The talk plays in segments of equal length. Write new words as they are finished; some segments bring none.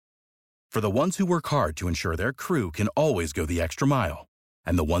For the ones who work hard to ensure their crew can always go the extra mile,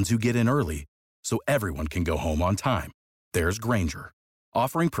 and the ones who get in early so everyone can go home on time, there's Grainger,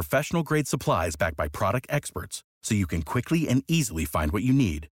 offering professional-grade supplies backed by product experts so you can quickly and easily find what you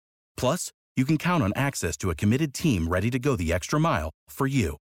need. Plus, you can count on access to a committed team ready to go the extra mile for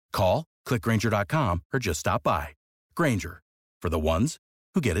you. Call, click Grainger.com, or just stop by. Grainger, for the ones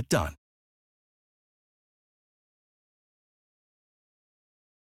who get it done.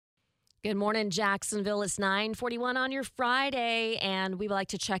 Good morning, Jacksonville. It's 9:41 on your Friday, and we would like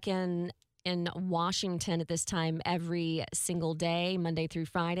to check in Washington at this time every single day, Monday through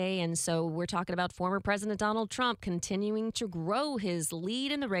Friday. And so we're talking about former President Donald Trump continuing to grow his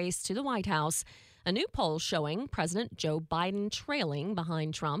lead in the race to the White House. A new poll showing President Joe Biden trailing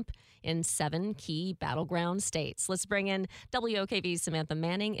behind Trump in 7 key battleground states. Let's bring in WOKV's Samantha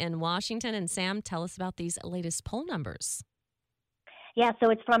Manning in Washington. And Sam, tell us about these latest poll numbers. Yeah, so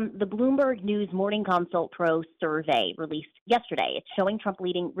it's from the Bloomberg News Morning Consult Pro survey released yesterday. It's showing Trump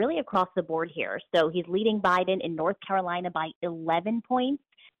leading really across the board here. So he's leading Biden in North Carolina by 11 points,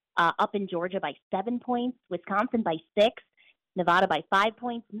 up in Georgia by 7 points, Wisconsin by 6, Nevada by 5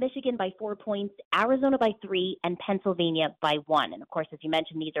 points, Michigan by 4 points, Arizona by 3, and Pennsylvania by 1. And of course, as you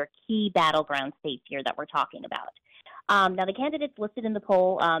mentioned, these are key battleground states here that we're talking about. Now, the candidates listed in the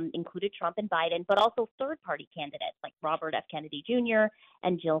poll included Trump and Biden, but also third-party candidates like Robert F. Kennedy Jr.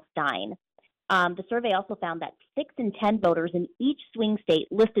 and Jill Stein. The survey also found that 6 in 10 voters in each swing state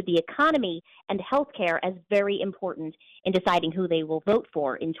listed the economy and healthcare as very important in deciding who they will vote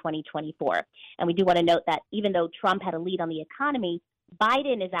for in 2024. And we do want to note that even though Trump had a lead on the economy,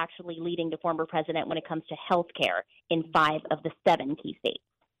 Biden is actually leading the former president when it comes to healthcare in 5 of the 7 key states.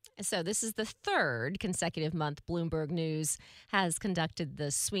 So this is the third consecutive month Bloomberg News has conducted the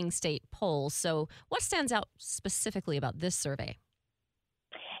swing state poll. So what stands out specifically about this survey?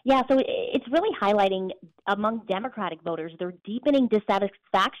 Yeah, so it's really highlighting among Democratic voters their deepening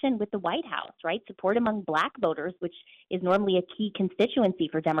dissatisfaction with the White House, right? Support among Black voters, which is normally a key constituency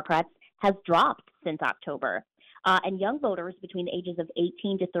for Democrats, has dropped since October. And young voters between the ages of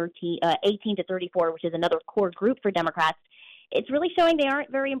 18 to 34, which is another core group for Democrats, it's really showing they aren't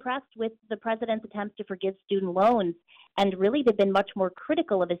very impressed with the president's attempts to forgive student loans. And really, they've been much more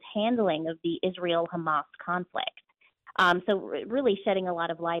critical of his handling of the Israel-Hamas conflict. So really shedding a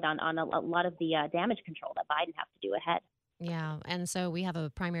lot of light on a lot of the damage control that Biden has to do ahead. Yeah, and so we have a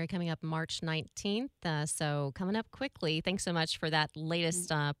primary coming up March 19th, so coming up quickly. Thanks so much for that latest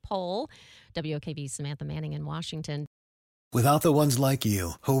poll. WOKV's Samantha Manning in Washington. Without the ones like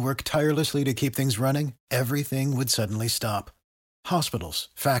you, who work tirelessly to keep things running, everything would suddenly stop. Hospitals,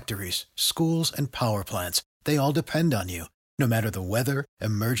 factories, schools, and power plants, they all depend on you. No matter the weather,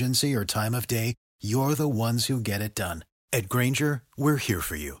 emergency, or time of day, you're the ones who get it done. At Grainger, we're here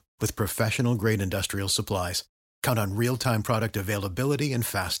for you with professional-grade industrial supplies. Count on real-time product availability and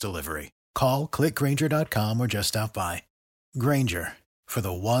fast delivery. Call, click Grainger.com, or just stop by. Grainger, for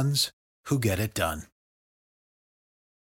the ones who get it done.